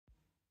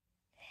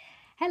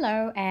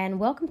Hello and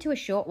welcome to a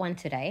short one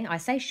today. I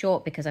say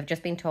short because I've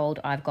just been told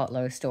I've got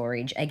low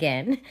storage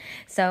again.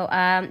 So,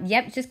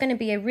 yep, it's just going to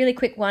be a really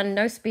quick one,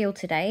 no spiel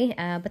today,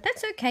 but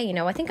that's okay.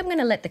 I think I'm going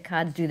to let the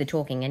cards do the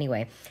talking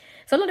anyway.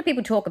 So a lot of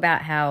people talk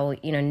about how,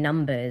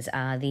 numbers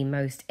are the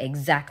most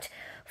exact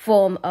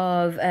form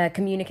of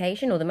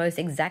communication or the most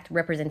exact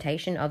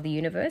representation of the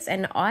universe.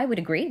 And I would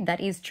agree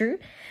that is true.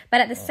 But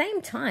at the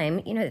same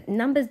time,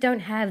 numbers don't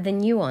have the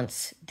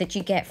nuance that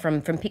you get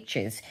from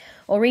pictures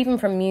or even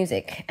from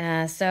music.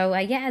 So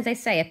as they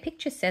say, a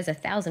picture says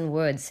 1,000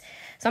 words.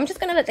 So I'm just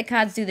going to let the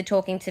cards do the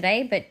talking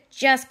today. But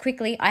just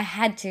quickly, I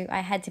had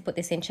to put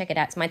this in. Check it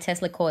out. It's my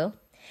Tesla coil.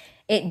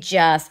 It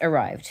just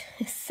arrived.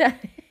 So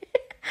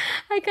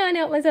I can't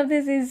help myself.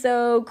 This is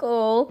so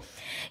cool.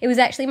 It was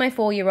actually my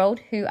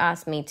 4-year-old who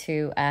asked me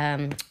to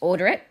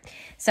order it.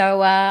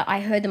 So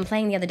I heard them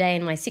playing the other day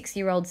and my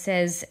 6-year-old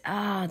says,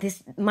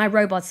 my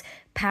robot's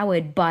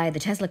powered by the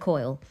Tesla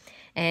coil.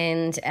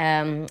 And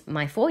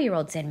my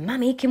 4-year-old said,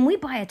 Mummy, can we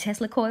buy a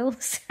Tesla coil?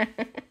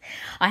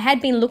 I had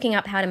been looking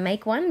up how to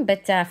make one,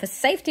 but for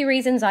safety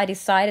reasons, I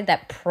decided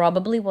that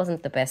probably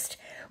wasn't the best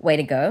way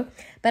to go.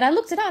 But I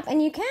looked it up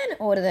and you can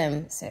order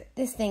them. So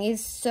this thing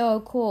is so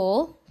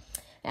cool.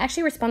 It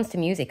actually responds to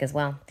music as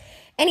well.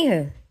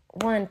 Anywho,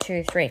 1,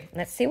 2, 3.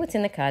 Let's see what's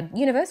in the card.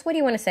 Universe, what do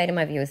you want to say to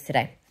my viewers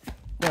today?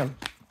 1,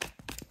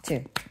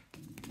 2,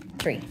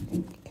 3,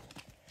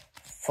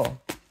 4,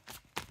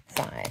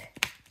 5,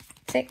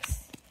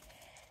 6,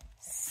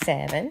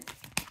 7,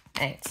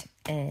 8,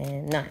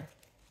 and 9.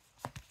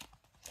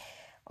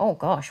 Oh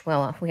gosh,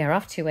 well, we are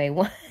off to a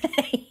one.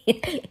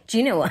 Do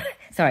you know what?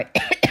 Sorry,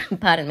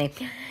 pardon me.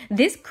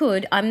 This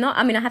could, I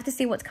have to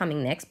see what's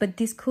coming next, but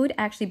this could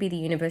actually be the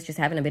universe just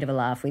having a bit of a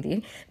laugh with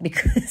you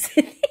because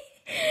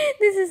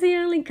this is the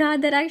only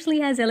card that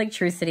actually has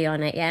electricity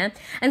on it, yeah?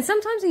 And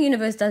sometimes the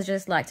universe does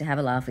just like to have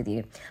a laugh with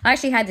you. I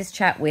actually had this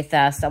chat with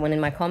someone in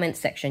my comments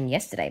section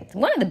yesterday.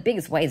 One of the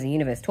biggest ways the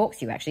universe talks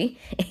to you, actually,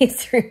 is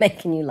through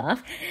making you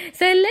laugh.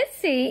 So let's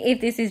see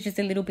if this is just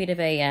a little bit of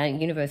a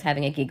universe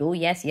having a giggle.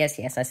 Yes, I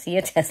see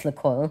a Tesla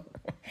coil.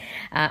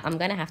 I'm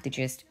going to have to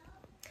just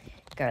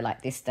go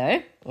like this,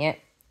 though. Yep.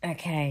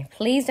 Okay,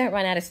 please don't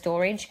run out of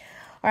storage.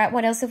 All right,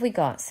 what else have we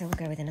got? So we'll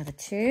go with another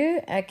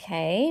 2.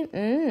 Okay,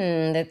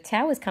 the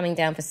tower's coming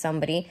down for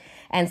somebody.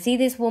 And see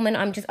this woman,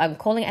 I'm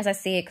calling it as I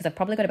see it because I've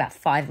probably got about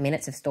 5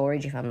 minutes of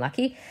storage if I'm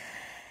lucky.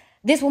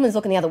 This woman's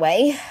looking the other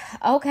way.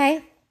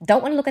 Okay,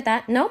 don't want to look at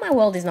that. No, my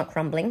world is not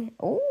crumbling.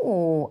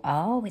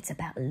 Oh, it's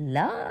about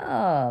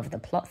love. The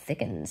plot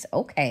thickens.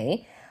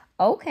 Okay.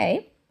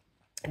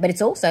 But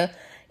it's also,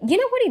 you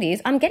know what it is?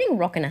 I'm getting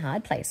rock in a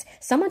hard place.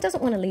 Someone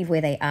doesn't want to leave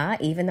where they are,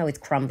 even though it's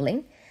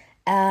crumbling.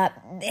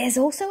 There's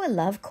also a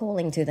love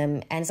calling to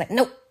them. And it's like,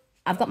 nope,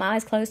 I've got my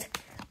eyes closed.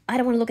 I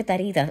don't want to look at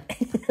that either.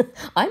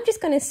 I'm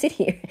just going to sit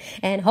here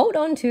and hold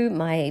on to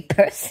my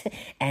purse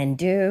and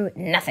do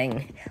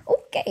nothing.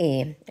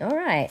 Okay, all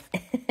right.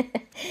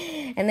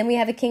 And then we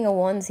have a King of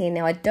Wands here.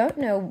 Now, I don't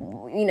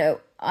know,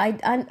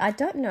 I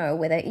don't know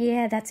whether,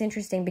 that's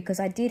interesting because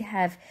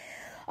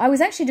I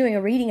was actually doing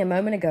a reading a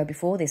moment ago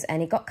before this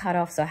and it got cut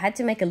off. So I had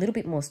to make a little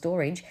bit more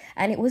storage.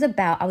 And it was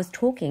about, I was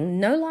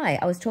talking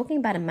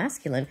about a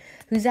masculine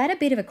who's at a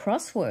bit of a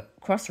crossroads,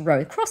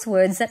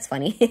 that's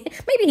funny.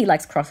 Maybe he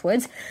likes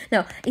crosswords.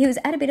 No, he was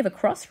at a bit of a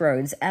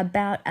crossroads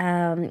about,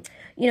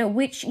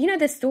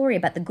 the story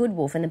about the good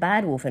wolf and the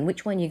bad wolf and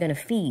which one you're going to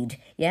feed.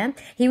 Yeah.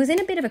 He was in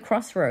a bit of a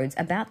crossroads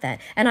about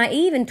that. And I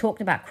even talked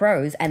about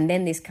crows and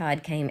then this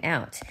card came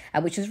out,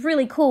 which was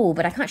really cool,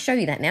 but I can't show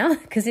you that now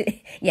because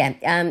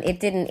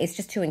it's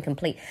just too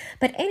incomplete.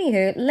 But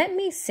anywho, let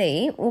me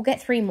see. We'll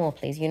get 3 more,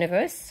 please,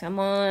 universe. Come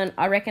on.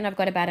 I reckon I've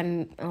got about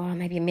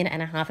maybe a minute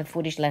and a half of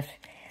footage left.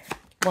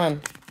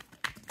 1,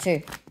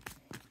 2,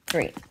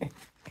 3,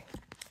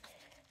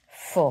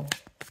 4,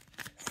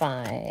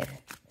 5,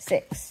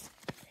 6,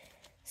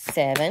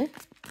 7,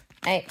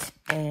 8,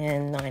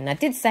 and 9. I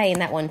did say in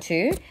that one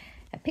too,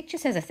 a picture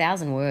says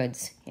 1,000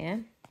 words. Yeah.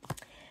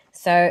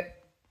 So,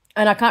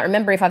 and I can't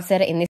remember if I've said it in this